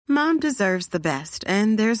Mom deserves the best,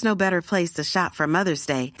 and there's no better place to shop for Mother's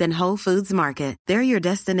Day than Whole Foods Market. They're your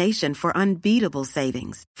destination for unbeatable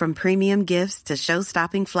savings, from premium gifts to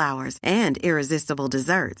show-stopping flowers and irresistible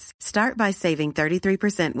desserts. Start by saving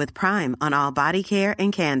 33% with Prime on all body care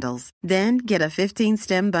and candles. Then get a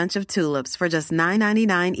 15-stem bunch of tulips for just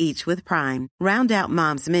 $9.99 each with Prime. Round out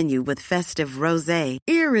Mom's menu with festive rosé,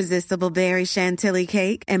 irresistible berry chantilly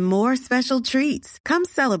cake, and more special treats. Come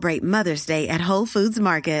celebrate Mother's Day at Whole Foods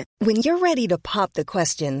Market. When you're ready to pop the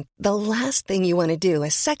question, the last thing you want to do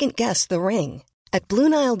is second-guess the ring. At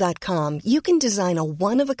BlueNile.com, you can design a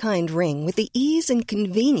one-of-a-kind ring with the ease and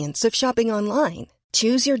convenience of shopping online.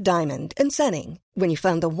 Choose your diamond and setting. When you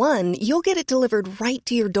find the one, you'll get it delivered right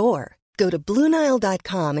to your door. Go to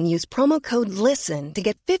BlueNile.com and use promo code LISTEN to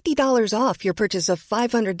get $50 off your purchase of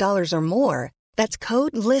 $500 or more. That's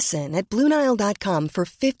code LISTEN at BlueNile.com for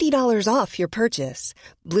 $50 off your purchase.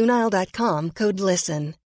 BlueNile.com, code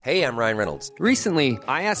LISTEN. Hey, I'm Ryan Reynolds. Recently,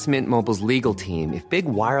 I asked Mint Mobile's legal team if big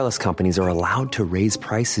wireless companies are allowed to raise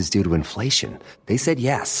prices due to inflation. They said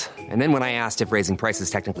yes. And then when I asked if raising prices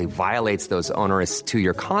technically violates those onerous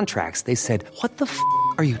two-year contracts, they said, "What the f***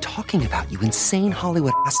 are you talking about, you insane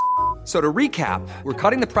Hollywood ass?" So to recap, we're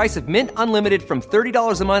cutting the price of Mint Unlimited from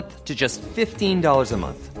 $30 a month to just $15 a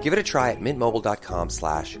month. Give it a try at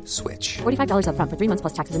mintmobile.com/switch. $45 up front for 3 months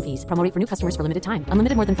plus taxes and fees. Promo rate for new customers for limited time.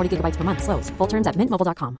 Unlimited more than 40 gigabytes per month. Slows full terms at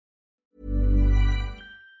mintmobile.com.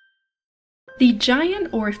 The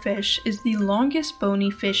giant oarfish is the longest bony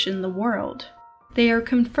fish in the world. They are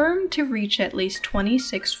confirmed to reach at least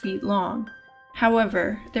 26 feet long.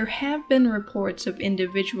 However, there have been reports of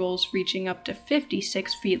individuals reaching up to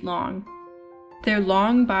 56 feet long. Their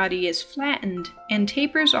long body is flattened and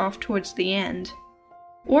tapers off towards the end.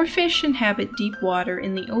 Oarfish inhabit deep water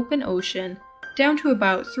in the open ocean down to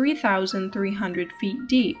about 3,300 feet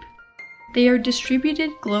deep. They are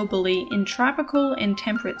distributed globally in tropical and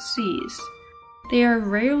temperate seas. They are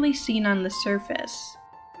rarely seen on the surface.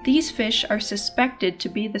 These fish are suspected to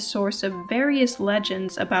be the source of various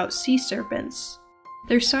legends about sea serpents.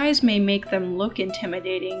 Their size may make them look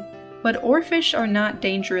intimidating, but oarfish are not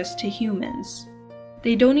dangerous to humans.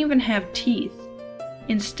 They don't even have teeth.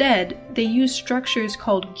 Instead, they use structures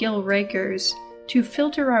called gill rakers to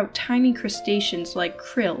filter out tiny crustaceans like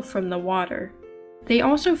krill from the water. They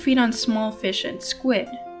also feed on small fish and squid.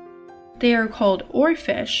 They are called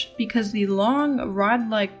oarfish because the long,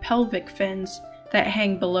 rod-like pelvic fins that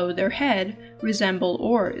hang below their head resemble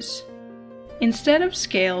oars. Instead of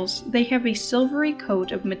scales, they have a silvery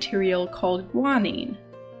coat of material called guanine.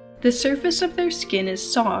 The surface of their skin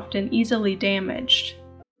is soft and easily damaged.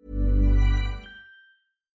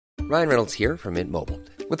 Ryan Reynolds here from Mint Mobile.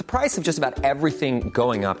 With the price of just about everything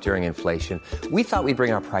going up during inflation, we thought we'd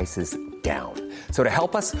bring our prices down. So to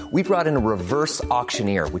help us, we brought in a reverse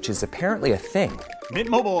auctioneer, which is apparently a thing. Mint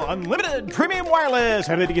Mobile Unlimited Premium Wireless.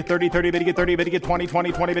 How to get 30, 30, bit to get 30, bit to get 20,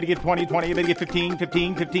 20, 20, bit to get 20, 20, bit to get 15,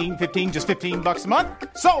 15, 15, 15, just $15 a month?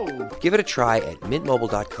 Sold! Give it a try at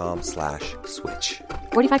mintmobile.com/switch.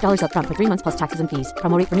 $45 up front for 3 months plus taxes and fees.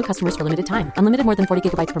 Promo rate for new customers for limited time. Unlimited more than 40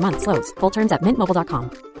 gigabytes per month. Slows full terms at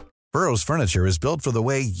mintmobile.com. Burrow's furniture is built for the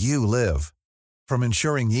way you live. From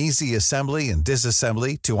ensuring easy assembly and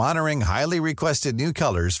disassembly to honoring highly requested new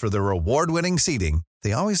colors for their award-winning seating,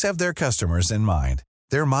 they always have their customers in mind.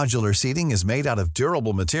 Their modular seating is made out of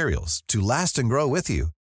durable materials to last and grow with you.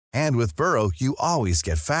 And with Burrow, you always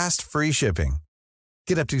get fast, free shipping.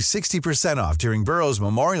 Get up to 60% off during Burrow's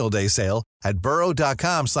Memorial Day sale at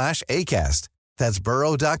burrow.com/ACAST. That's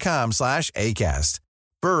burrow.com/ACAST.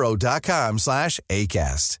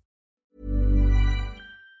 burrow.com/ACAST.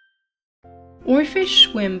 Oarfish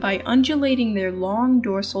swim by undulating their long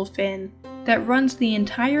dorsal fin that runs the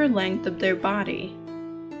entire length of their body.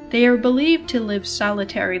 They are believed to live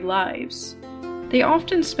solitary lives. They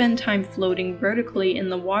often spend time floating vertically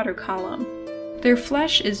in the water column. Their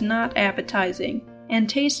flesh is not appetizing and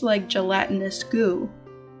tastes like gelatinous goo.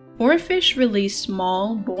 Oarfish release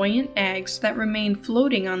small, buoyant eggs that remain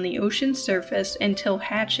floating on the ocean surface until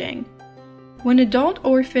hatching. When adult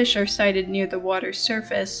oarfish are sighted near the water's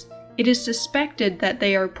surface, it is suspected that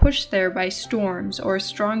they are pushed there by storms or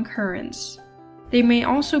strong currents. They may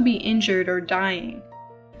also be injured or dying.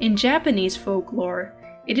 In Japanese folklore,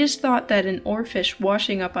 it is thought that an oarfish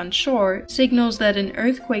washing up on shore signals that an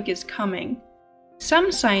earthquake is coming. Some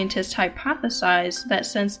scientists hypothesize that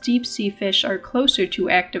since deep-sea fish are closer to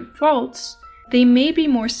active faults, they may be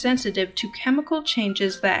more sensitive to chemical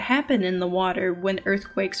changes that happen in the water when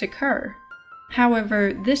earthquakes occur.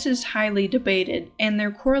 However, this is highly debated, and their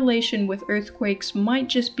correlation with earthquakes might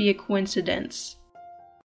just be a coincidence.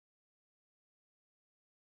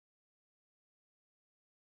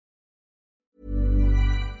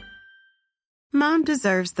 Mom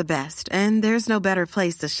deserves the best, and there's no better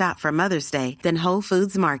place to shop for Mother's Day than Whole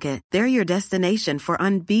Foods Market. They're your destination for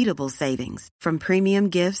unbeatable savings, from premium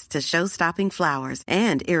gifts to show-stopping flowers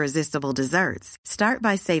and irresistible desserts. Start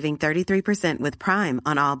by saving 33% with Prime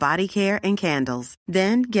on all body care and candles.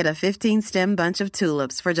 Then get a 15-stem bunch of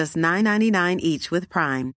tulips for just $9.99 each with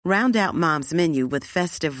Prime. Round out Mom's menu with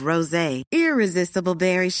festive rosé, irresistible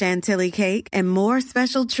berry chantilly cake, and more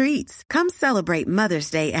special treats. Come celebrate Mother's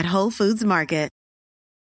Day at Whole Foods Market.